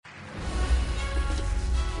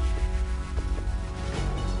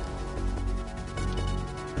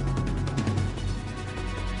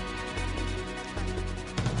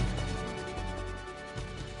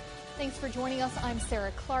joining us. I'm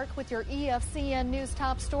Sarah Clark with your EFCN News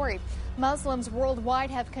top story. Muslims worldwide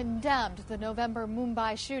have condemned the November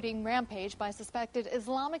Mumbai shooting rampage by suspected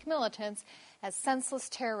Islamic militants as senseless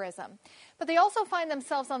terrorism. But they also find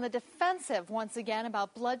themselves on the defensive once again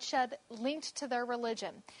about bloodshed linked to their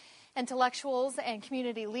religion. Intellectuals and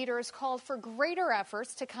community leaders called for greater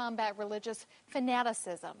efforts to combat religious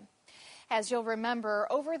fanaticism. As you'll remember,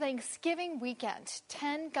 over Thanksgiving weekend,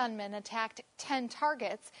 10 gunmen attacked 10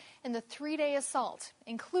 targets in the 3-day assault,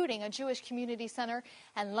 including a Jewish community center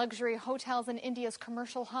and luxury hotels in India's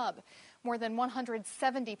commercial hub. More than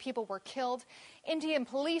 170 people were killed. Indian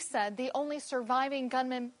police said the only surviving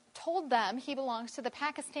gunman told them he belongs to the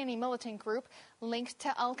Pakistani militant group linked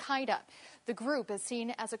to al-Qaeda. The group is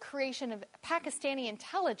seen as a creation of Pakistani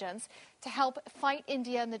intelligence to help fight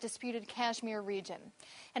India in the disputed Kashmir region.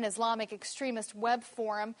 An Islamic extremist web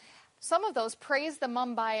forum, some of those praised the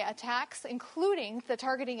Mumbai attacks, including the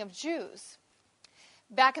targeting of Jews.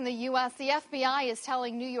 Back in the U.S., the FBI is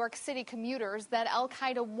telling New York City commuters that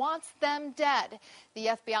al-Qaeda wants them dead. The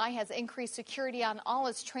FBI has increased security on all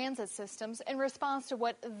its transit systems in response to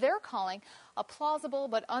what they're calling a plausible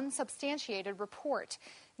but unsubstantiated report.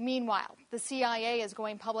 Meanwhile, the CIA is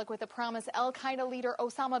going public with the promise al-Qaeda leader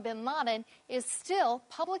Osama bin Laden is still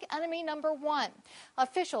public enemy number one.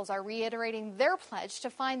 Officials are reiterating their pledge to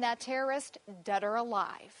find that terrorist dead or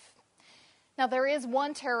alive. Now, there is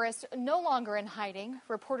one terrorist no longer in hiding.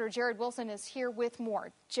 Reporter Jared Wilson is here with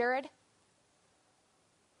more. Jared?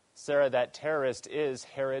 Sarah, that terrorist is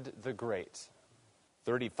Herod the Great.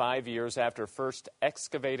 35 years after first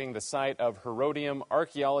excavating the site of Herodium,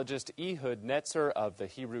 archaeologist Ehud Netzer of the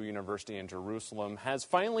Hebrew University in Jerusalem has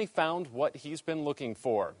finally found what he's been looking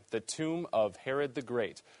for, the tomb of Herod the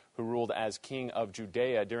Great, who ruled as king of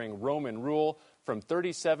Judea during Roman rule from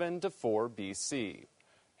 37 to 4 B.C.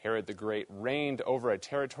 Herod the Great reigned over a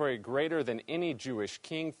territory greater than any Jewish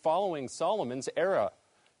king following Solomon's era.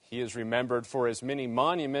 He is remembered for his many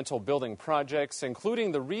monumental building projects,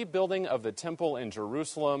 including the rebuilding of the temple in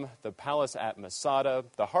Jerusalem, the palace at Masada,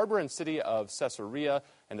 the harbor and city of Caesarea,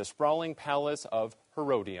 and the sprawling palace of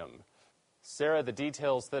Herodium. Sarah, the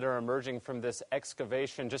details that are emerging from this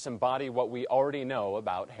excavation just embody what we already know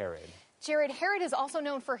about Herod. Jared, Herod is also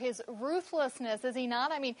known for his ruthlessness, is he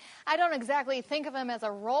not? I mean, I don't exactly think of him as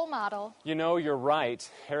a role model. You know, you're right.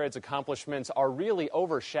 Herod's accomplishments are really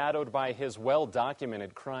overshadowed by his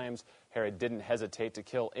well-documented crimes. Herod didn't hesitate to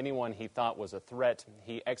kill anyone he thought was a threat.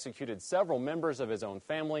 He executed several members of his own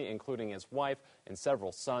family, including his wife and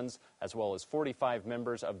several sons, as well as 45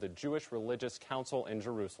 members of the Jewish Religious Council in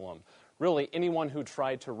Jerusalem. Really, anyone who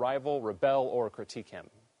tried to rival, rebel, or critique him.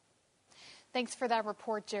 Thanks for that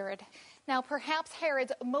report, Jared. Now, perhaps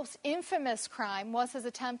Herod's most infamous crime was his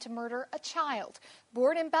attempt to murder a child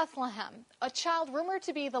born in Bethlehem, a child rumored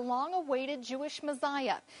to be the long-awaited Jewish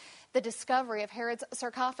Messiah. The discovery of Herod's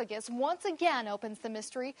sarcophagus once again opens the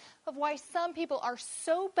mystery of why some people are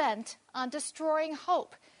so bent on destroying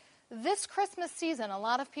hope. This Christmas season, a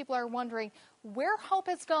lot of people are wondering where hope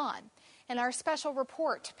has gone. In our special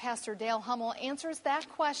report, Pastor Dale Hummel answers that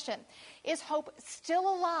question. Is hope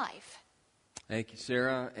still alive? Thank you,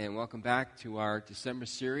 Sarah, and welcome back to our December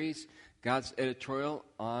series, God's Editorial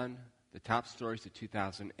on the top stories of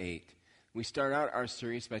 2008. We start out our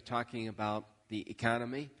series by talking about the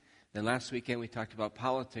economy. Then last weekend we talked about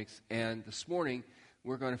politics, and this morning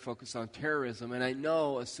we're going to focus on terrorism. And I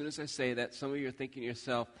know as soon as I say that, some of you are thinking to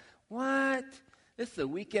yourself, what? It's the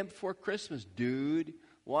weekend before Christmas, dude.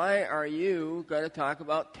 Why are you going to talk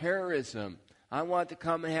about terrorism? I want to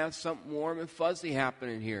come and have something warm and fuzzy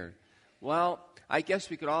happening here. Well, I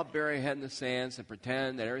guess we could all bury our head in the sands and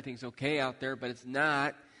pretend that everything's okay out there, but it's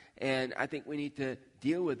not. And I think we need to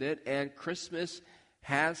deal with it. And Christmas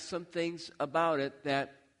has some things about it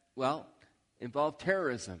that, well, involve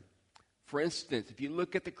terrorism. For instance, if you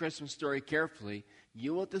look at the Christmas story carefully,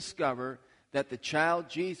 you will discover that the child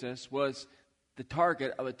Jesus was the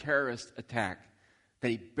target of a terrorist attack, that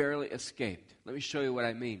he barely escaped. Let me show you what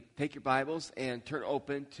I mean. Take your Bibles and turn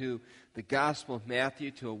open to the Gospel of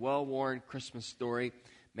Matthew, to a well-worn Christmas story,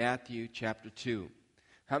 Matthew chapter 2.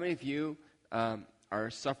 How many of you are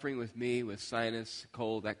suffering with me with sinus,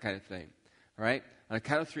 cold, that kind of thing? All right? On a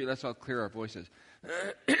count of 3, let's all clear our voices.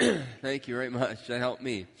 Thank you very much. That helped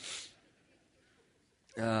me.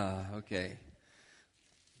 Okay.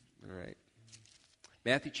 All right.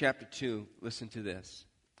 Matthew chapter 2, listen to this.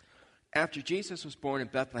 After Jesus was born in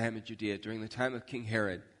Bethlehem in Judea during the time of King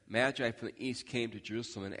Herod, Magi from the east came to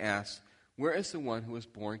Jerusalem and asked, "Where is the one who was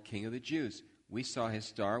born King of the Jews? We saw his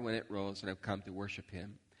star when it rose and have come to worship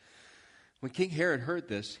him." When King Herod heard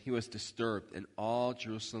this, he was disturbed, and all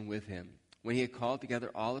Jerusalem with him. When he had called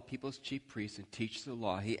together all the people's chief priests and teachers of the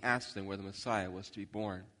law, he asked them where the Messiah was to be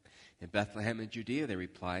born. In Bethlehem in Judea, they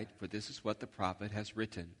replied, for this is what the prophet has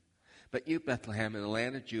written. But you, Bethlehem, in the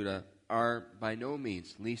land of Judah, are by no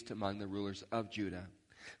means least among the rulers of Judah.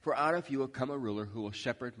 For out of you will come a ruler who will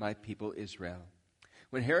shepherd my people Israel.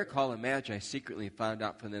 When Herod called the Magi secretly and found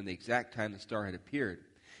out from them the exact time the star had appeared,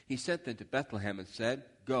 he sent them to Bethlehem and said,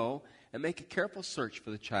 go and make a careful search for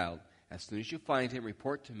the child. As soon as you find him,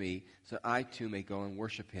 report to me, so I too may go and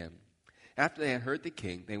worship him. After they had heard the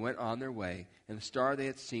king, they went on their way, and the star they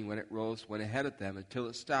had seen when it rose went ahead of them until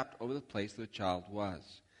it stopped over the place where the child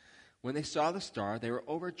was. When they saw the star, they were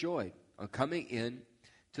overjoyed. On coming in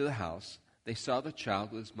to the house, they saw the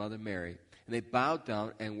child with his mother Mary, and they bowed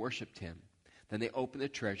down and worshipped him. Then they opened their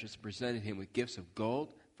treasures and presented him with gifts of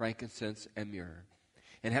gold, frankincense, and myrrh.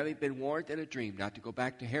 And having been warned in a dream not to go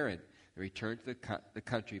back to Herod, they returned to the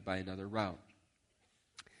country by another route.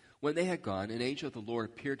 When they had gone, an angel of the Lord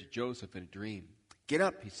appeared to Joseph in a dream. Get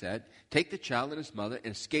up, he said, take the child and his mother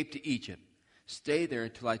and escape to Egypt. Stay there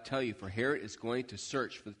until I tell you, for Herod is going to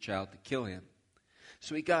search for the child to kill him.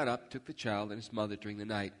 So he got up, took the child and his mother during the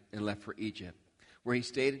night, and left for Egypt, where he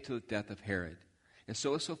stayed until the death of Herod. And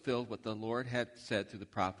so was fulfilled what the Lord had said through the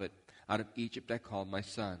prophet, out of Egypt I called my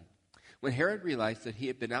son. When Herod realized that he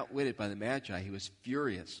had been outwitted by the Magi, he was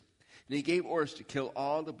furious. And he gave orders to kill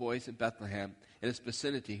all the boys in Bethlehem and its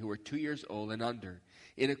vicinity who were 2 years old and under,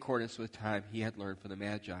 in accordance with the time he had learned from the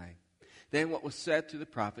Magi. Then what was said through the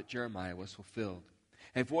prophet Jeremiah was fulfilled.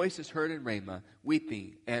 A voice is heard in Ramah,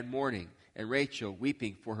 weeping and mourning, and Rachel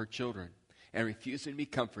weeping for her children, and refusing to be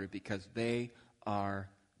comforted because they are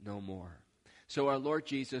no more. So our Lord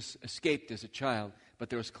Jesus escaped as a child, but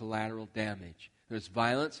there was collateral damage. There was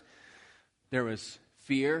violence, there was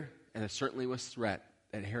fear, and there certainly was threat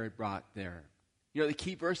that Herod brought there. You know, the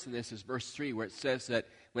key verse in this is verse 3, where it says that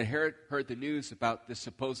when Herod heard the news about the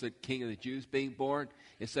supposed king of the Jews being born,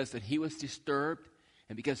 it says that he was disturbed,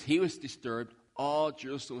 and because he was disturbed, all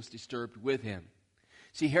Jerusalem was disturbed with him.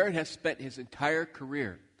 See, Herod has spent his entire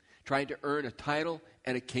career trying to earn a title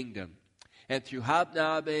and a kingdom. And through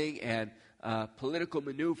hobnobbing and political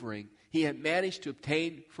maneuvering, he had managed to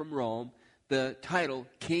obtain from Rome the title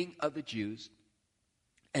King of the Jews,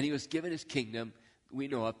 and he was given his kingdom we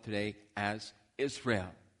know of today as Israel.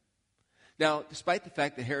 Now, despite the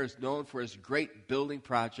fact that Herod is known for his great building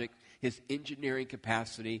project, his engineering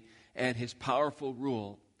capacity, and his powerful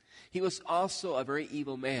rule, he was also a very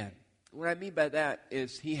evil man. What I mean by that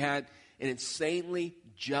is he had an insanely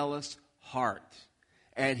jealous heart,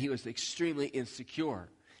 and he was extremely insecure.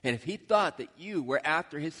 And if he thought that you were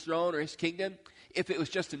after his throne or his kingdom, if it was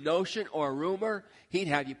just a notion or a rumor, he'd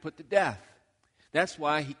have you put to death. That's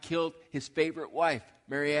why he killed his favorite wife,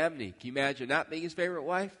 Mary Amne. Can you imagine not being his favorite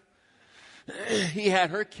wife? He had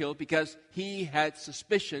her killed because he had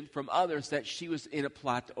suspicion from others that she was in a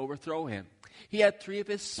plot to overthrow him. He had 3 of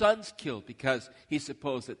his sons killed because he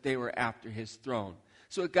supposed that they were after his throne.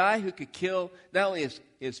 So a guy who could kill not only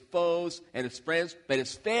his foes and his friends, but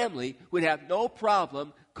his family would have no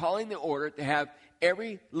problem calling the order to have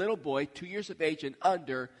every little boy 2 years of age and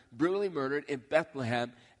under brutally murdered in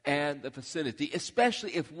Bethlehem and the vicinity,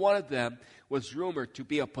 especially if one of them was rumored to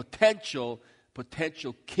be a potential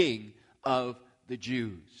king of the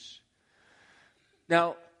Jews.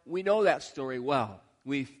 Now, we know that story well.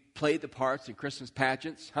 We've played the parts in Christmas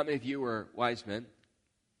pageants. How many of you were wise men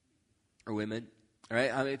or women? All right?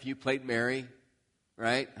 How many of you played Mary?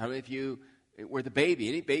 Right? How many of you were the baby?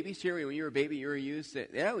 Any babies here? When you were a baby, you were used?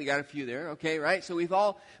 Yeah, we got a few there. Okay, right? So we've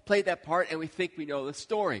all played that part, and we think we know the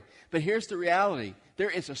story. But here's the reality. There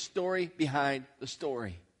is a story behind the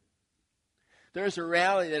story. There is a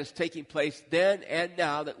reality that is taking place then and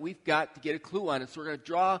now that we've got to get a clue on it. So we're going to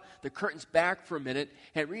draw the curtains back for a minute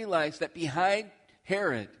and realize that behind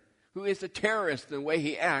Herod, who is a terrorist in the way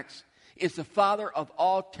he acts, is the father of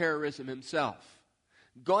all terrorism himself.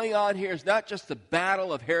 Going on here is not just the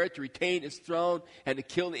battle of Herod to retain his throne and to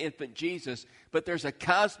kill the infant Jesus, but there's a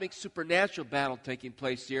cosmic supernatural battle taking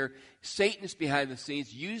place here. Satan is behind the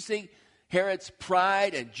scenes using Herod's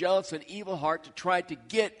pride and jealous and evil heart to try to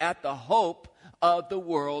get at the hope of the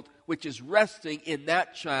world, which is resting in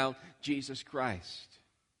that child, Jesus Christ.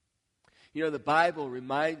 You know, the Bible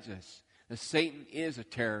reminds us that Satan is a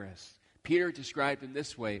terrorist. Peter described him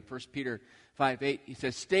this way, 1 Peter 5:8. He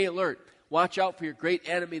says, stay alert. Watch out for your great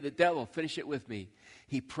enemy, the devil. Finish it with me.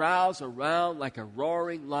 He prowls around like a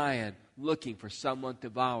roaring lion looking for someone to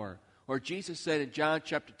devour. Or Jesus said in John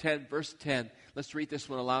chapter 10, verse 10, let's read this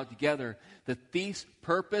one aloud together. The thief's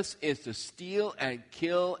purpose is to steal and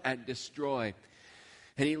kill and destroy.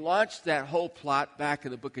 And he launched that whole plot back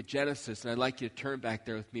in the book of Genesis. And I'd like you to turn back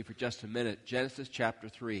there with me for just a minute. Genesis chapter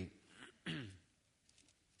 3.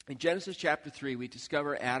 In Genesis chapter 3, we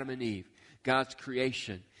discover Adam and Eve, God's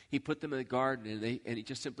creation. He put them in the garden, and he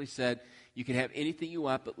just simply said, you can have anything you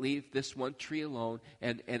want, but leave this one tree alone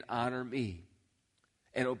and honor me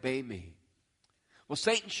and obey me. Well,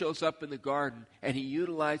 Satan shows up in the garden, and he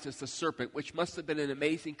utilizes the serpent, which must have been an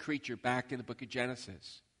amazing creature back in the book of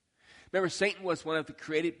Genesis. Remember, Satan was one of the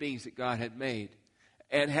created beings that God had made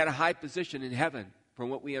and had a high position in heaven, from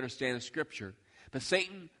what we understand in Scripture. But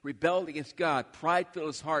Satan rebelled against God. Pride filled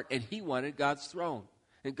his heart, and he wanted God's throne.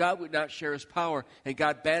 And God would not share his power, and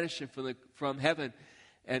God banished him from heaven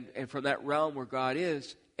and from that realm where God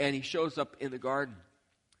is, and he shows up in the garden.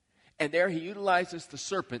 And there he utilizes the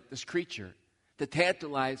serpent, this creature, to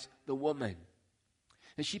tantalize the woman.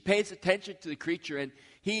 And she pays attention to the creature, and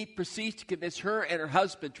he proceeds to convince her and her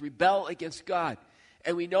husband to rebel against God.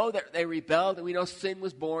 And we know that they rebelled, and we know sin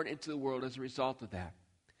was born into the world as a result of that.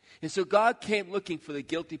 And so God came looking for the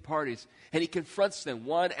guilty parties, and he confronts them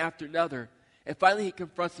one after another. And finally he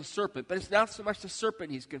confronts the serpent. But it's not so much the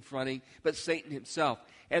serpent he's confronting, but Satan himself.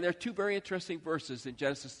 And there are two very interesting verses in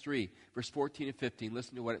Genesis 3, verse 14 and 15.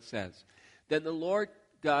 Listen to what it says. Then the Lord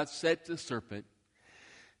God said to the serpent,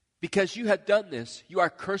 because you have done this, you are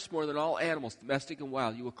cursed more than all animals, domestic and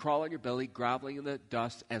wild. You will crawl on your belly, groveling in the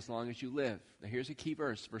dust as long as you live. Now here's a key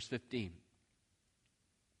verse, verse 15.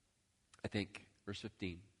 I think, verse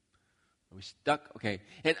 15. Are we stuck? Okay.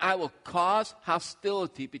 And I will cause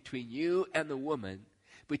hostility between you and the woman,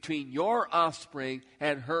 between your offspring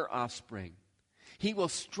and her offspring. He will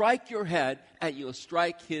strike your head, and you will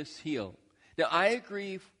strike his heel. Now, I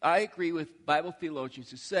agree with Bible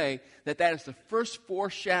theologians who say that is the first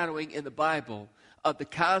foreshadowing in the Bible of the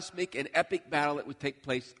cosmic and epic battle that would take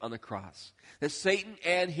place on the cross. That Satan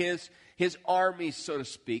and his armies, so to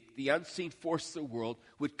speak, the unseen forces of the world,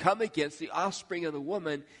 would come against the offspring of the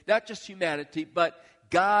woman, not just humanity, but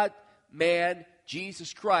God, man,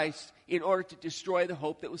 Jesus Christ, in order to destroy the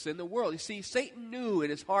hope that was in the world. You see, Satan knew in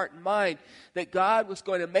his heart and mind that God was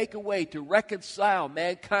going to make a way to reconcile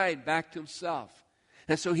mankind back to himself.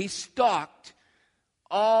 And so he stalked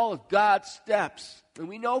all of God's steps. And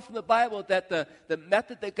we know from the Bible that the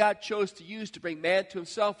method that God chose to use to bring man to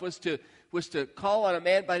himself was to call on a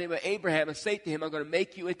man by the name of Abraham and say to him, I'm going to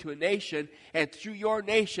make you into a nation, and through your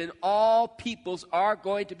nation, all peoples are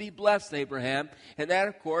going to be blessed, Abraham. And that,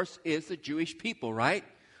 of course, is the Jewish people, right?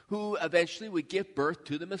 Who eventually would give birth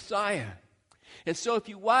to the Messiah. And so if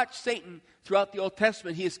you watch Satan throughout the Old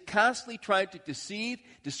Testament, he is constantly trying to deceive,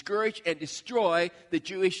 discourage, and destroy the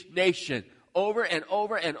Jewish nation over and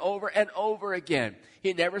over and over and over again.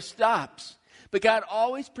 He never stops. But God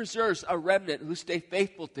always preserves a remnant who stay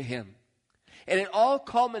faithful to him. And it all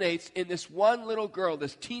culminates in this one little girl,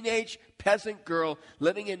 this teenage peasant girl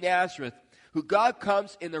living in Nazareth, who God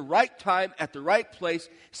comes in the right time, at the right place,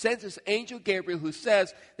 sends his angel Gabriel, who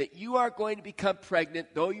says that you are going to become pregnant,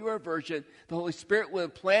 though you are a virgin. The Holy Spirit will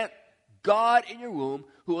implant God in your womb,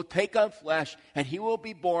 who will take on flesh, and he will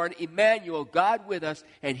be born, Emmanuel, God with us,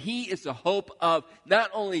 and he is the hope of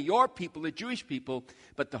not only your people, the Jewish people,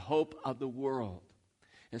 but the hope of the world.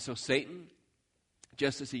 And so Satan,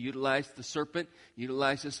 just as he utilized the serpent,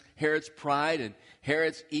 utilizes Herod's pride and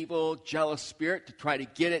Herod's evil, jealous spirit to try to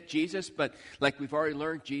get at Jesus. But like we've already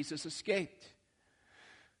learned, Jesus escaped.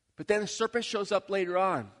 But then the serpent shows up later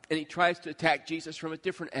on, and he tries to attack Jesus from a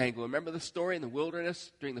different angle. Remember the story in the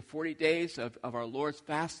wilderness during the 40 days of our Lord's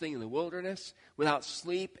fasting in the wilderness, without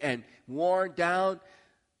sleep and worn down?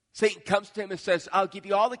 Satan comes to him and says, I'll give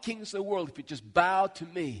you all the kingdoms of the world if you just bow to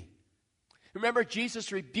me. Remember,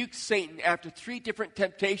 Jesus rebukes Satan after 3 different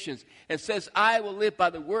temptations and says, I will live by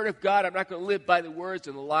the word of God. I'm not going to live by the words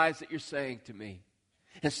and the lies that you're saying to me.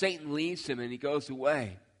 And Satan leaves him and he goes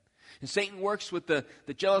away. And Satan works with the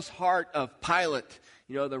jealous heart of Pilate,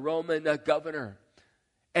 the Roman governor.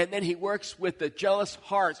 And then he works with the jealous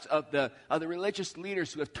hearts of the religious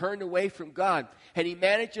leaders who have turned away from God. And he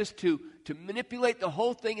manages to manipulate the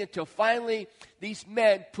whole thing until finally these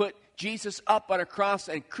men put Jesus up on a cross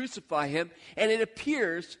and crucify him. And it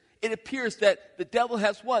appears that the devil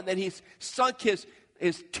has won, that he's sunk his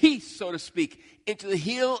teeth, so to speak, into the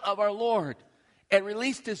heel of our Lord and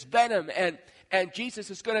released his venom. And Jesus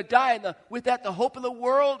is going to die. And with that, the hope of the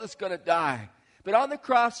world is going to die. But on the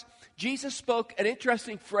cross, Jesus spoke an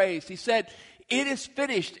interesting phrase. He said, it is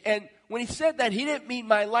finished. And when he said that, he didn't mean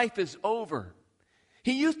my life is over.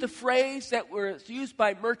 He used a phrase that was used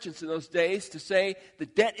by merchants in those days to say the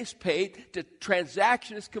debt is paid, the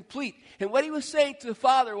transaction is complete. And what he was saying to the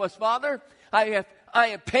Father was, Father, I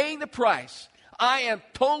am paying the price. I am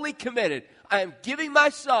totally committed. I am giving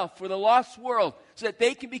myself for the lost world so that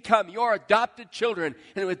they can become your adopted children.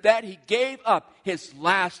 And with that, he gave up his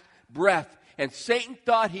last breath. And Satan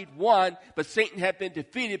thought he'd won, but Satan had been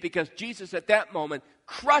defeated because Jesus at that moment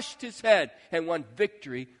crushed his head and won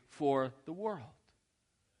victory for the world.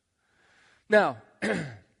 Now,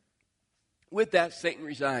 with that, Satan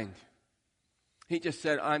resigned. He just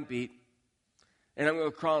said, I'm beat, and I'm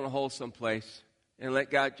going to crawl in a hole someplace and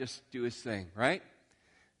let God just do his thing, right?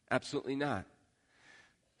 Absolutely not.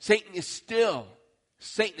 Satan is still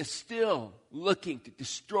looking to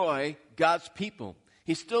destroy God's people.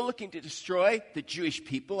 He's still looking to destroy the Jewish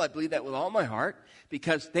people. I believe that with all my heart,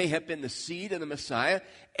 because they have been the seed of the Messiah.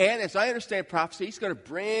 And as I understand prophecy, he's going to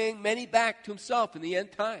bring many back to himself in the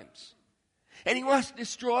end times. And he wants to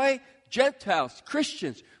destroy Gentiles,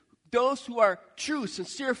 Christians, those who are true,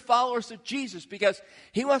 sincere followers of Jesus, because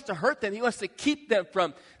he wants to hurt them. He wants to keep them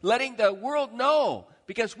from letting the world know,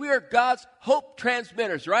 because we are God's hope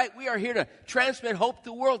transmitters, right? We are here to transmit hope to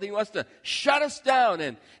the world. He wants to shut us down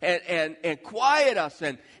and quiet us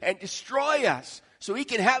and destroy us so he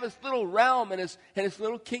can have his little realm and his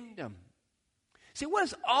little kingdom. See, what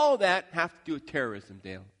does all that have to do with terrorism,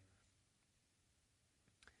 Dale?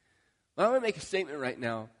 Well, I'm going to make a statement right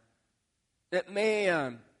now that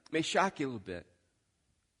may shock you a little bit.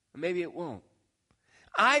 Or maybe it won't.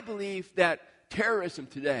 I believe that terrorism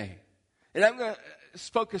today, and I'm going to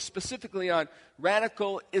focus specifically on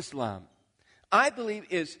radical Islam, I believe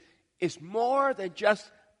is more than just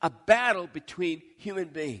a battle between human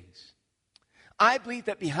beings. I believe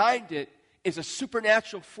that behind it is a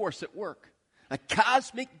supernatural force at work, a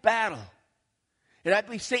cosmic battle. And I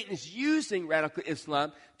believe Satan is using radical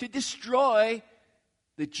Islam to destroy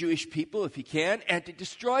the Jewish people, if he can, and to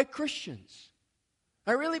destroy Christians.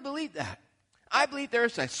 I really believe that. I believe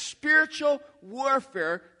there's a spiritual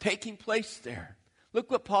warfare taking place there. Look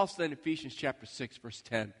what Paul said in Ephesians chapter 6, verse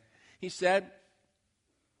 10. He said,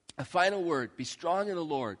 a final word, be strong in the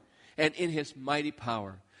Lord and in his mighty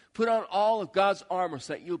power. Put on all of God's armor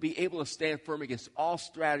so that you'll be able to stand firm against all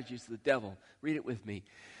strategies of the devil. Read it with me.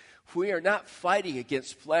 For we are not fighting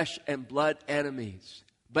against flesh and blood enemies,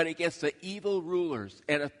 but against the evil rulers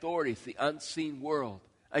and authorities, the unseen world,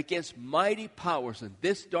 against mighty powers in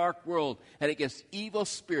this dark world, and against evil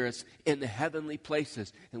spirits in the heavenly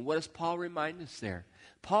places. And what does Paul remind us there?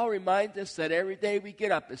 Paul reminds us that every day we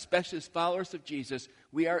get up, especially as followers of Jesus,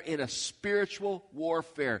 we are in a spiritual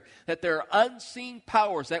warfare, that there are unseen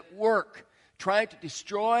powers at work trying to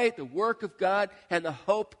destroy the work of God and the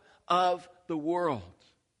hope of the world.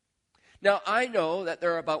 Now, I know that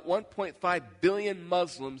there are about 1.5 billion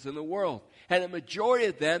Muslims in the world, and the majority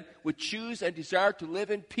of them would choose and desire to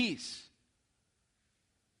live in peace.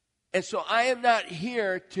 And so I am not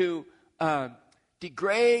here to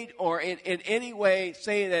degrade or in any way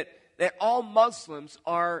say that all Muslims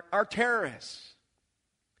are terrorists.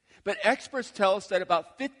 But experts tell us that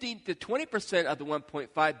about 15 to 20% of the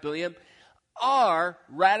 1.5 billion are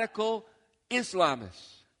radical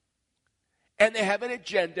Islamists. And they have an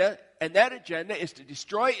agenda, and that agenda is to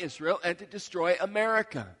destroy Israel and to destroy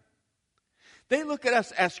America. They look at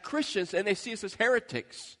us as Christians and they see us as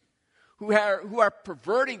heretics who are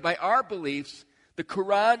perverting by our beliefs the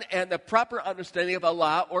Quran and the proper understanding of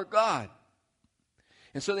Allah or God.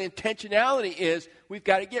 And so the intentionality is we've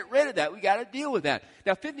got to get rid of that. We've got to deal with that.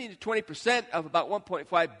 Now, 15 to 20% of about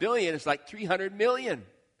 1.5 billion is like 300 million.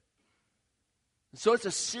 So it's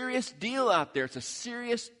a serious deal out there. It's a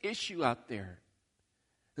serious issue out there.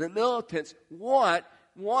 The militants want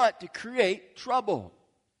to create trouble.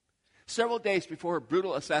 Several days before her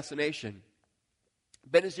brutal assassination,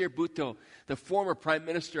 Benazir Bhutto, the former prime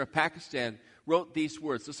minister of Pakistan, wrote these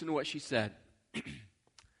words. Listen to what she said.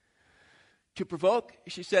 To provoke,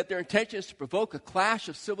 she said, their intention is to provoke a clash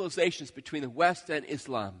of civilizations between the West and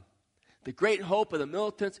Islam. The great hope of the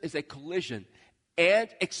militants is a collision and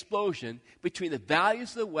explosion between the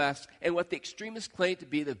values of the West and what the extremists claim to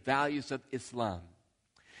be the values of Islam.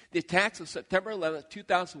 The attacks of September 11,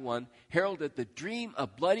 2001 heralded the dream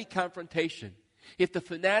of bloody confrontation. If the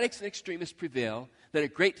fanatics and extremists prevail, then a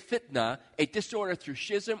great fitna, a disorder through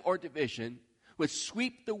schism or division, would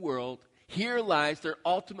sweep the world. Here lies their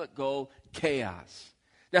ultimate goal, chaos.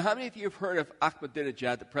 Now, how many of you have heard of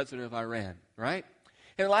Ahmadinejad, the president of Iran, right?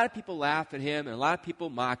 And a lot of people laugh at him, and a lot of people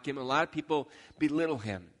mock him, and a lot of people belittle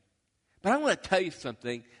him. But I want to tell you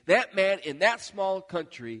something. That man in that small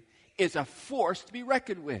country is a force to be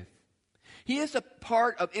reckoned with. He is a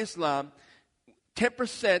part of Islam.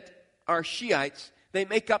 10% are Shiites. They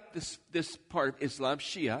make up this part of Islam,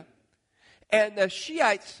 Shia. And the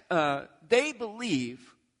Shiites, they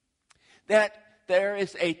believe that there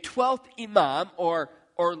is a 12th imam or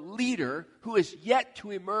leader who is yet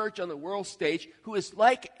to emerge on the world stage, who is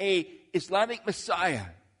like a Islamic Messiah.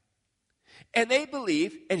 And they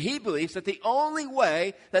believe, and he believes, that the only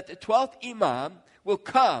way that the 12th Imam will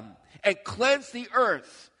come and cleanse the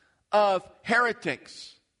earth of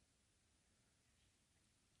heretics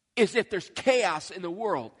is if there's chaos in the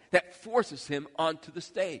world that forces him onto the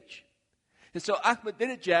stage. And so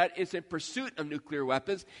Ahmadinejad is in pursuit of nuclear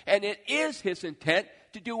weapons, and it is his intent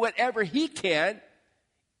to do whatever he can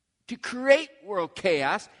to create world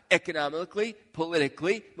chaos economically,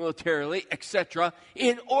 politically, militarily, etc.,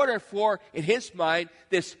 in order for, in his mind,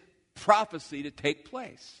 this prophecy to take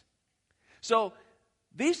place. So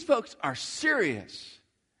these folks are serious.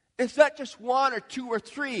 It's not just one or two or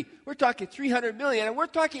three. We're talking 300 million, and we're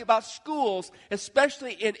talking about schools,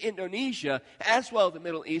 especially in Indonesia, as well as the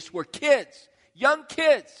Middle East, where young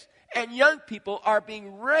kids and young people are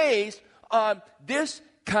being raised on this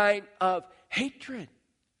kind of hatred.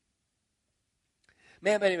 A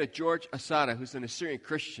man by the name of George Asada, who's an Assyrian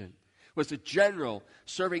Christian, was a general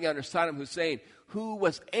serving under Saddam Hussein, who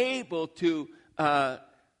was able to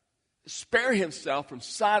spare himself from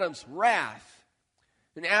Saddam's wrath.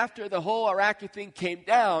 And after the whole Iraqi thing came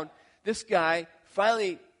down, this guy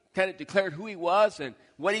finally kind of declared who he was and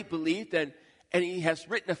what he believed, and he has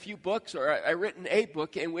written a few books, or written a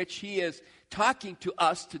book in which he is talking to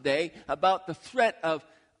us today about the threat of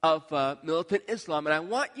militant Islam. And I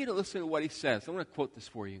want you to listen to what he says. I'm going to quote this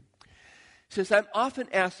for you. He says, "I'm often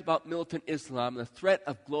asked about militant Islam and the threat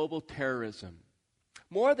of global terrorism.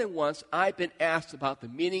 More than once, I've been asked about the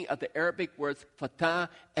meaning of the Arabic words fatah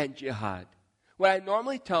and jihad. What I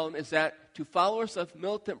normally tell them is that to followers of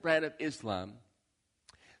militant brand of Islam,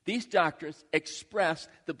 these doctrines express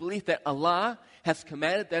the belief that Allah has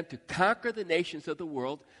commanded them to conquer the nations of the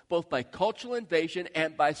world, both by cultural invasion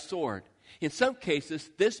and by sword. In some cases,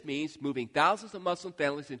 this means moving thousands of Muslim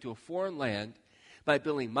families into a foreign land by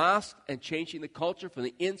building mosques and changing the culture from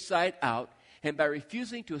the inside out, and by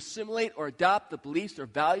refusing to assimilate or adopt the beliefs or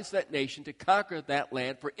values of that nation to conquer that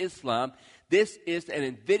land for Islam. This is an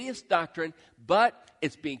invidious doctrine, but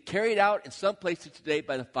it's being carried out in some places today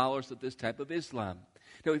by the followers of this type of Islam."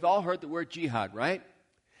 Now, we've all heard the word jihad, right?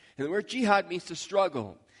 And the word jihad means to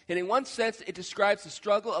struggle. And in one sense, it describes the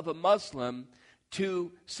struggle of a Muslim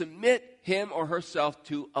to submit him or herself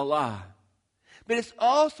to Allah. But it's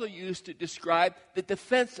also used to describe the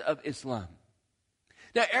defense of Islam.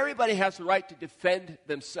 Now, everybody has the right to defend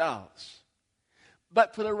themselves.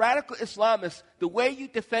 But for the radical Islamists, the way you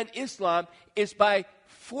defend Islam is by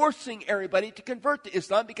forcing everybody to convert to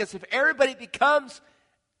Islam, because if everybody becomes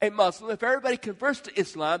a Muslim, if everybody converts to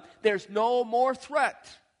Islam, there's no more threat.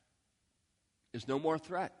 There's no more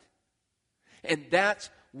threat. And that's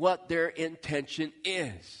what their intention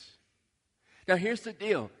is. Now, here's the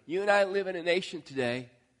deal. You and I live in a nation today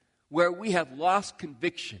where we have lost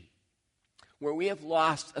conviction, where we have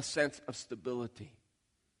lost a sense of stability.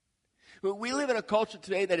 We live in a culture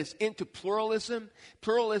today that is into pluralism.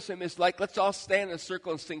 Pluralism is like, let's all stand in a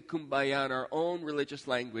circle and sing Kumbaya in our own religious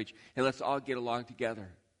language, and let's all get along together.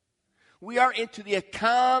 We are into the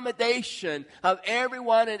accommodation of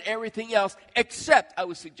everyone and everything else, except, I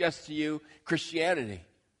would suggest to you, Christianity.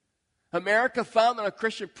 America, founded on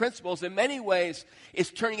Christian principles, in many ways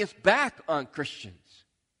is turning its back on Christians.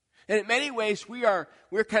 And in many ways, we're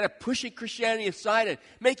kind of pushing Christianity aside and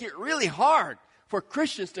making it really hard for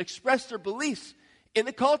Christians to express their beliefs in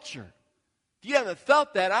the culture. If you haven't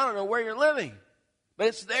felt that, I don't know where you're living, but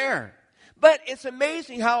it's there. But it's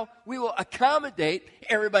amazing how we will accommodate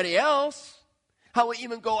everybody else, how we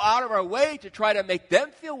even go out of our way to try to make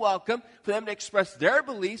them feel welcome, for them to express their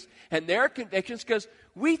beliefs and their convictions, because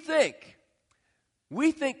we think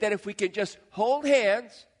that if we can just hold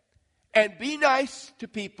hands and be nice to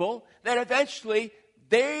people, that eventually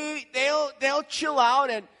they'll chill out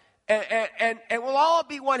and we'll all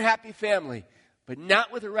be one happy family. But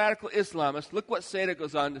not with the radical Islamists. Look what Seda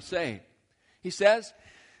goes on to say. He says,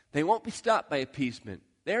 they won't be stopped by appeasement.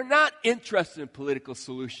 They're not interested in political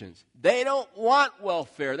solutions. They don't want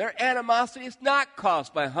welfare. Their animosity is not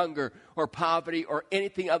caused by hunger or poverty or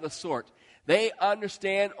anything of the sort. They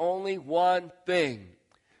understand only one thing: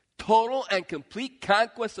 total and complete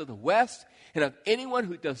conquest of the West and of anyone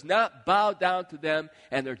who does not bow down to them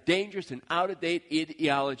and their dangerous and out-of-date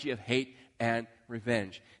ideology of hate and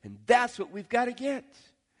revenge. And that's what we've got to get.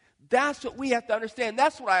 That's what we have to understand.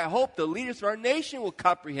 That's what I hope the leaders of our nation will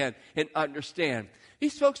comprehend and understand.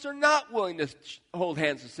 These folks are not willing to hold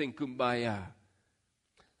hands and sing Kumbaya.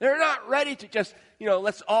 They're not ready to just,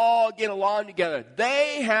 let's all get along together.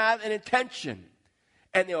 They have an intention.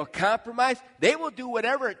 and they will compromise. They will do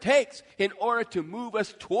whatever it takes in order to move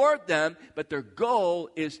us toward them, but their goal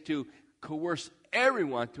is to coerce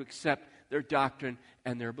everyone to accept their doctrine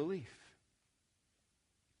and their belief.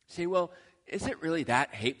 Say, well, is it really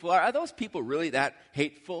that hateful? Are those people really that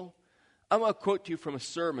hateful? I'm going to quote to you from a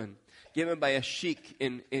sermon given by a sheikh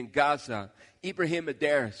in Gaza, Ibrahim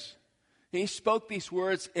Adaris. And he spoke these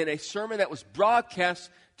words in a sermon that was broadcast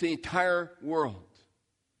to the entire world.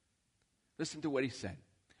 Listen to what he said.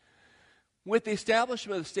 With the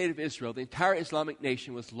establishment of the State of Israel, the entire Islamic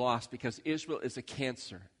nation was lost because Israel is a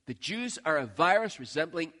cancer. The Jews are a virus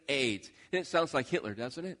resembling AIDS. And it sounds like Hitler,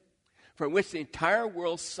 doesn't it? From which the entire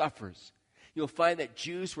world suffers. You'll find that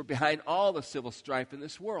Jews were behind all the civil strife in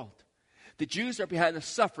this world. The Jews are behind the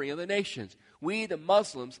suffering of the nations. We, the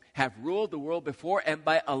Muslims, have ruled the world before, and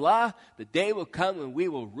by Allah, the day will come when we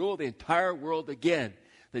will rule the entire world again.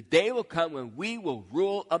 The day will come when we will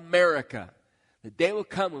rule America. The day will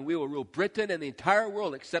come when we will rule Britain and the entire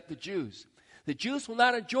world except the Jews. The Jews will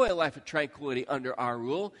not enjoy a life of tranquility under our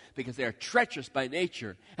rule because they are treacherous by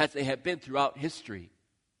nature, as they have been throughout history.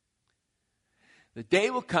 The day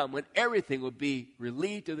will come when everything will be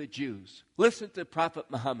relieved to the Jews. Listen to the Prophet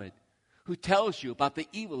Muhammad, who tells you about the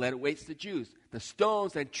evil that awaits the Jews. The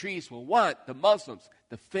stones and trees will want the Muslims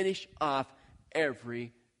to finish off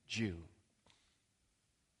every Jew.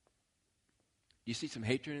 You see some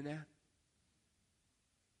hatred in that?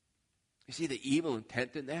 You see the evil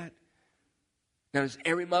intent in that? Now, does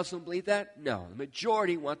every Muslim believe that? No. The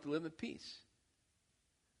majority want to live in peace.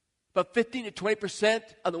 But 15 to 20%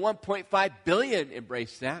 of the 1.5 billion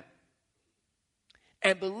embrace that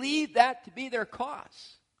and believe that to be their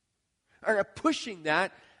cause, or are pushing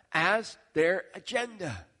that as their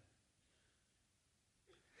agenda.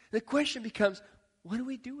 The question becomes, what do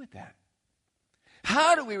we do with that?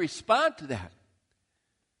 How do we respond to that?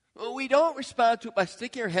 Well, we don't respond to it by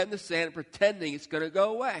sticking our head in the sand and pretending it's going to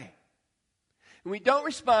go away. And we don't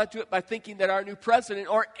respond to it by thinking that our new president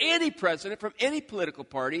or any president from any political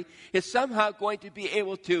party is somehow going to be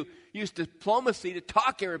able to use diplomacy to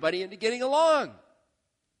talk everybody into getting along.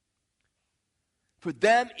 For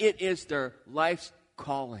them, it is their life's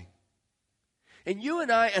calling. And you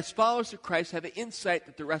and I, as followers of Christ, have an insight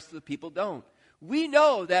that the rest of the people don't. We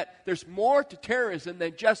know that there's more to terrorism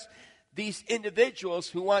than just these individuals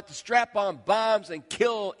who want to strap on bombs and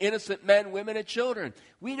kill innocent men, women, and children.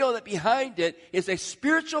 We know that behind it is a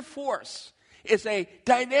spiritual force. It's a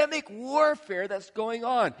dynamic warfare that's going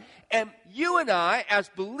on. And you and I,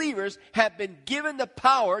 as believers, have been given the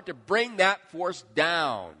power to bring that force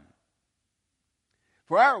down.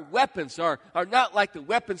 For our weapons are not like the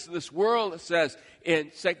weapons of this world, it says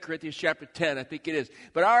in 2 Corinthians chapter 10, I think it is.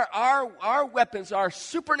 But our weapons are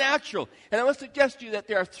supernatural. And I want to suggest to you that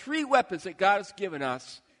there are 3 weapons that God has given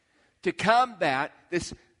us to combat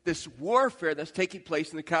this warfare that's taking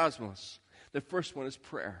place in the cosmos. The first one is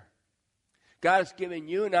prayer. God has given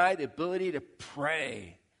you and I the ability to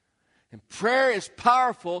pray. And prayer is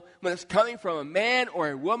powerful when it's coming from a man or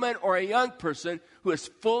a woman or a young person who is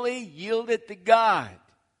fully yielded to God.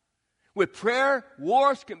 With prayer,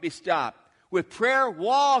 wars can be stopped. With prayer,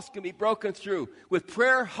 walls can be broken through. With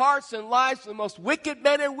prayer, hearts and lives of the most wicked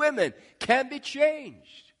men and women can be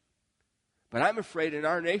changed. But I'm afraid in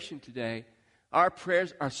our nation today, our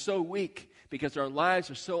prayers are so weak because our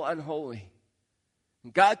lives are so unholy.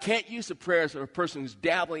 And God can't use the prayers of a person who's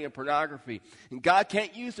dabbling in pornography. And God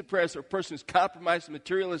can't use the prayers of a person who's compromised in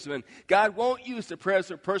materialism. And God won't use the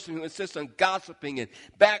prayers of a person who insists on gossiping and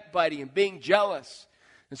backbiting and being jealous.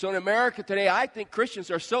 And so in America today, I think Christians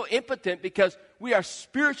are so impotent because we are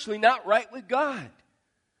spiritually not right with God.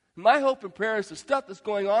 My hope and prayer is the stuff that's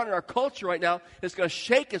going on in our culture right now is going to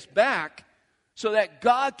shake us back so that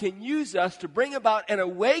God can use us to bring about an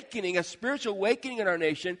awakening, a spiritual awakening in our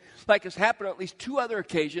nation, like has happened on at least 2 other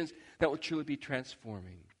occasions that will truly be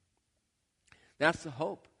transforming. That's the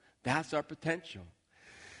hope. That's our potential.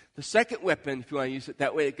 The second weapon, if you want to use it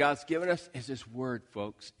that way, that God's given us is His Word,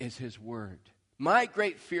 folks, is His Word. My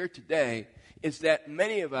great fear today is that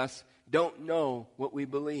many of us don't know what we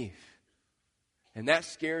believe. And that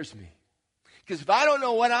scares me. Because if I don't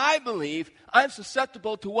know what I believe, I'm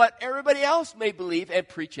susceptible to what everybody else may believe and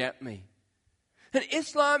preach at me. And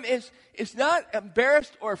Islam is not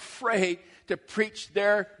embarrassed or afraid to preach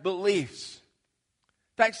their beliefs.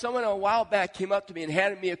 In fact, someone a while back came up to me and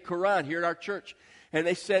handed me a Quran here at our church. And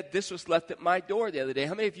they said, this was left at my door the other day.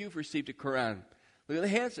 How many of you have received a Quran? Look at the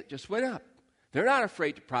hands that just went up. They're not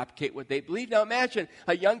afraid to propagate what they believe. Now imagine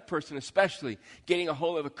a young person especially getting a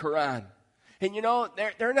hold of a Quran And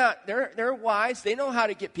they're wise. They know how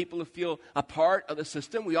to get people to feel a part of the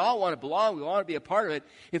system. We all want to belong. We want to be a part of it.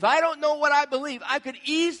 If I don't know what I believe, I could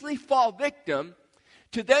easily fall victim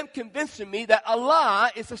to them convincing me that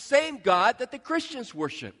Allah is the same God that the Christians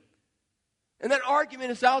worship. And that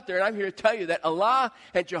argument is out there, and I'm here to tell you that Allah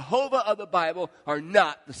and Jehovah of the Bible are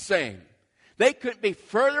not the same. They couldn't be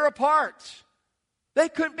further apart. They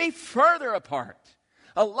couldn't be further apart.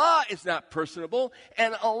 Allah is not personable,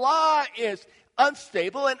 and Allah is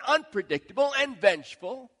unstable and unpredictable and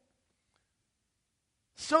vengeful.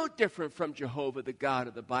 So different from Jehovah, the God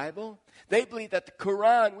of the Bible. They believe that the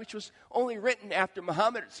Quran, which was only written after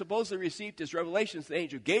Muhammad supposedly received his revelations from the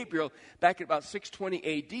angel Gabriel back in about 620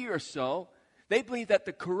 A.D. or so, they believe that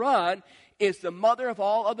the Quran is the mother of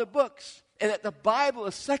all other books, and that the Bible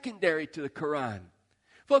is secondary to the Quran.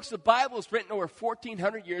 Folks, the Bible is written over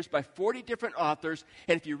 1,400 years by 40 different authors,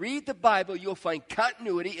 and if you read the Bible, you'll find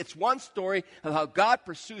continuity. It's one story of how God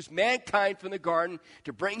pursues mankind from the garden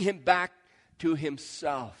to bring him back to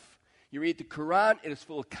himself. You read the Quran, it is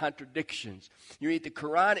full of contradictions. You read the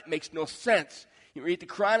Quran, it makes no sense. You read the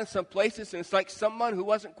Quran in some places, and it's like someone who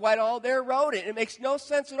wasn't quite all there wrote it. It makes no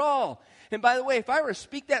sense at all. And by the way, if I were to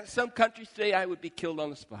speak that in some countries today, I would be killed on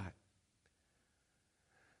the spot.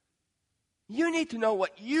 You need to know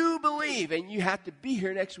what you believe, and you have to be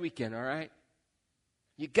here next weekend, all right?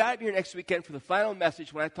 You got to be here next weekend for the final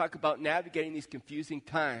message when I talk about navigating these confusing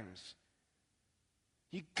times.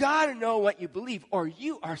 You got to know what you believe, or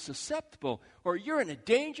you are susceptible, or you're in a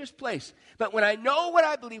dangerous place. But when I know what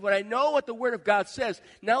I believe, when I know what the Word of God says,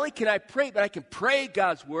 not only can I pray, but I can pray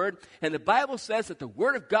God's Word. And the Bible says that the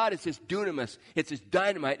Word of God is His dunamis, it's His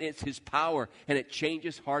dynamite, and it's His power, and it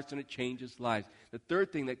changes hearts and it changes lives. The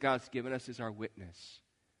third thing that God's given us is our witness.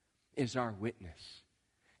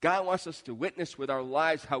 God wants us to witness with our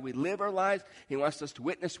lives, how we live our lives. He wants us to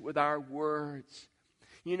witness with our words.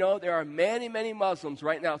 You know, there are many, many Muslims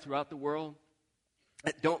right now throughout the world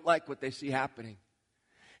that don't like what they see happening.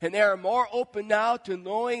 And they are more open now to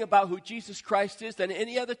knowing about who Jesus Christ is than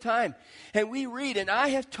any other time. And we read, and I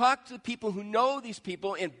have talked to the people who know these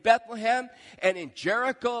people in Bethlehem and in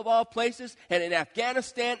Jericho of all places and in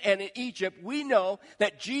Afghanistan and in Egypt. We know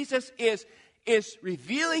that Jesus is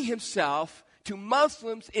revealing himself to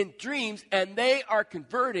Muslims in dreams, and they are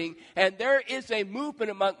converting, and there is a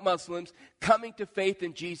movement among Muslims coming to faith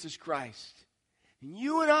in Jesus Christ. And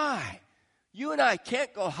you and I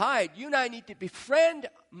can't go hide. You and I need to befriend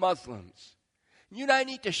Muslims. You and I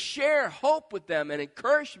need to share hope with them and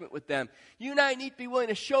encouragement with them. You and I need to be willing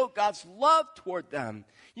to show God's love toward them.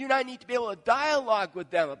 You and I need to be able to dialogue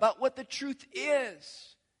with them about what the truth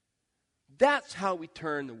is. That's how we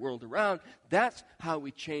turn the world around. That's how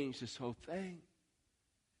we change this whole thing.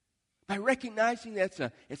 By recognizing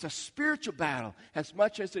that it's a spiritual battle as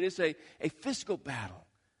much as it is a physical battle.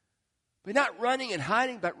 By not running and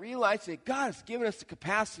hiding, but realizing that God has given us the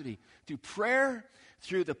capacity through prayer,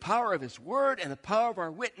 through the power of His Word, and the power of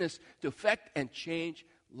our witness to affect and change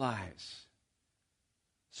lives.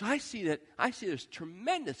 So I see there's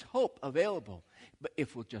tremendous hope available, but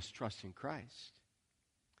if we'll just trust in Christ.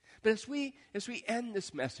 But as we end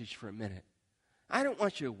this message for a minute, I don't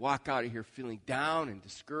want you to walk out of here feeling down and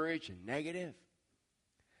discouraged and negative.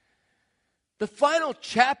 The final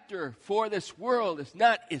chapter for this world is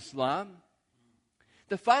not Islam.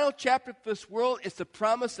 The final chapter for this world is the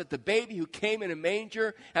promise that the baby who came in a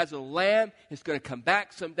manger as a lamb is going to come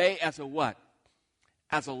back someday as a what?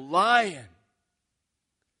 As a lion.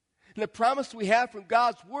 And the promise we have from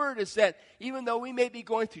God's Word is that even though we may be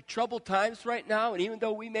going through troubled times right now, and even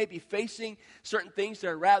though we may be facing certain things that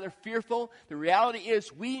are rather fearful, the reality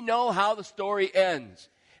is we know how the story ends.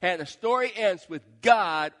 And the story ends with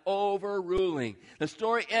God overruling. The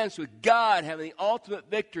story ends with God having the ultimate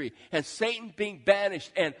victory, and Satan being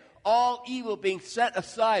banished, and all evil being set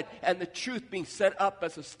aside, and the truth being set up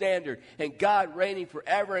as a standard, and God reigning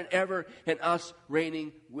forever and ever, and us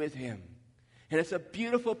reigning with Him. And it's a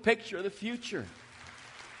beautiful picture of the future.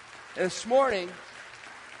 And this morning,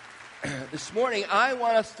 I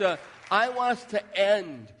want us to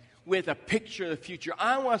end with a picture of the future.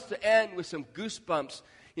 I want us to end with some goosebumps,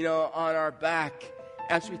 on our back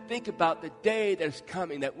as we think about the day that is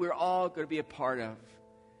coming that we're all going to be a part of.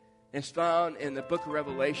 It's found in the book of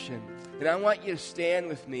Revelation. And I want you to stand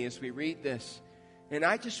with me as we read this. And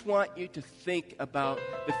I just want you to think about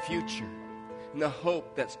the future and the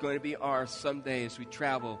hope that's going to be ours someday as we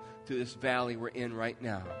travel through this valley we're in right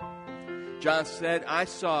now. John said, I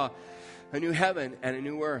saw a new heaven and a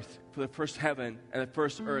new earth, for the first heaven and the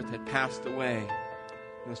first earth had passed away.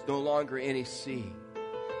 There was no longer any sea.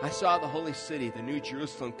 I saw the holy city, the new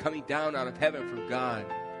Jerusalem, coming down out of heaven from God,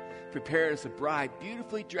 prepared as a bride,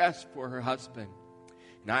 beautifully dressed for her husband.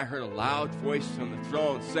 And I heard a loud voice from the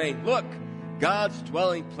throne saying, "Look, God's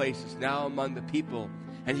dwelling place is now among the people,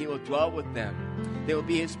 and he will dwell with them. They will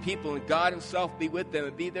be his people, and God himself be with them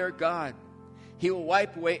and be their God. He will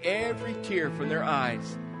wipe away every tear from their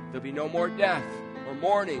eyes. There'll be no more death, or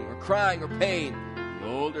mourning, or crying, or pain. The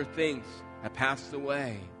older things have passed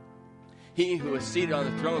away." He who was seated on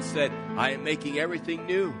the throne said, "I am making everything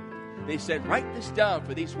new." And he said, "Write this down,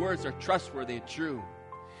 for these words are trustworthy and true."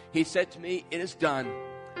 He said to me, "It is done.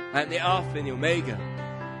 I am the Alpha and the Omega,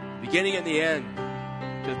 the beginning and the end.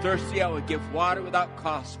 To the thirsty I will give water without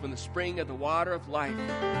cost from the spring of the water of life.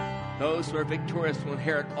 Those who are victorious will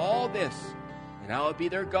inherit all this, and I will be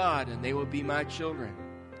their God, and they will be my children."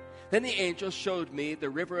 Then the angel showed me the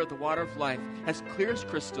river of the water of life, as clear as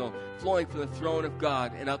crystal, flowing from the throne of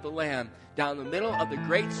God and of the Lamb, down the middle of the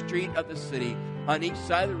great street of the city. On each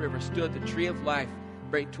side of the river stood the tree of life,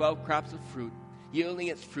 bearing 12 crops of fruit, yielding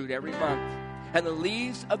its fruit every month. And the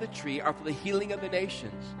leaves of the tree are for the healing of the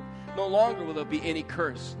nations. No longer will there be any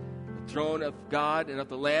curse. The throne of God and of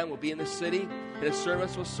the Lamb will be in the city, and his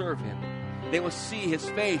servants will serve him. They will see his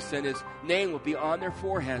face, and his name will be on their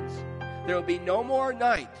foreheads. There will be no more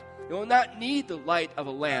night. They will not need the light of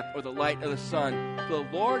a lamp or the light of the sun, for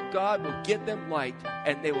the Lord God will give them light,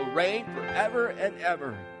 and they will reign forever and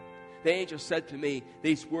ever. The angel said to me,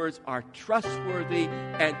 "These words are trustworthy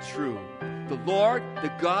and true." The Lord,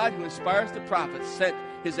 the God who inspires the prophets, sent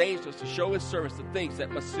his angels to show his servants the things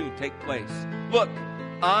that must soon take place. "Look,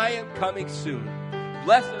 I am coming soon.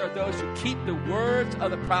 Blessed are those who keep the words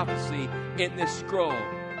of the prophecy in this scroll.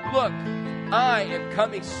 Look, I am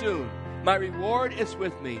coming soon. My reward is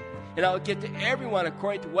with me, and I will get to everyone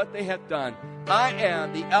according to what they have done. I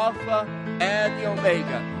am the Alpha and the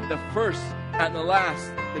Omega, the first and the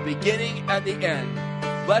last, the beginning and the end.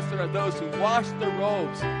 Blessed are those who wash their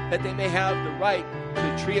robes, that they may have the right to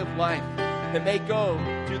the tree of life, and may go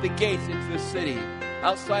through the gates into the city.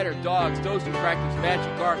 Outside are dogs, those who practice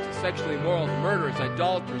magic arts, the sexually immoral, the murderers,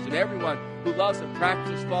 idolaters, and everyone who loves and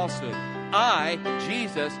practices falsehood. I,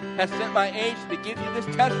 Jesus, have sent my angel to give you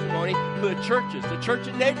this testimony to the churches, the church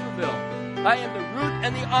in Naperville. I am the root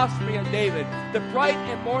and the offspring of David, the bright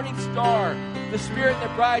and morning star. The Spirit and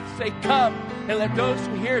the bride say, "Come," and let those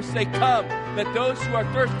who hear say, "Come." Let those who are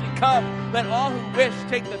thirsty come. Let all who wish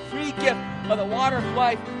take the free gift of the water of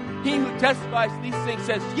life. He who testifies to these things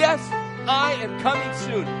says, "Yes, I am coming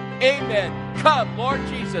soon." Amen. Come, Lord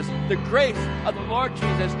Jesus. The grace of the Lord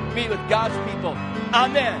Jesus be with God's people.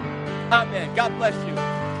 Amen. Amen. God bless you.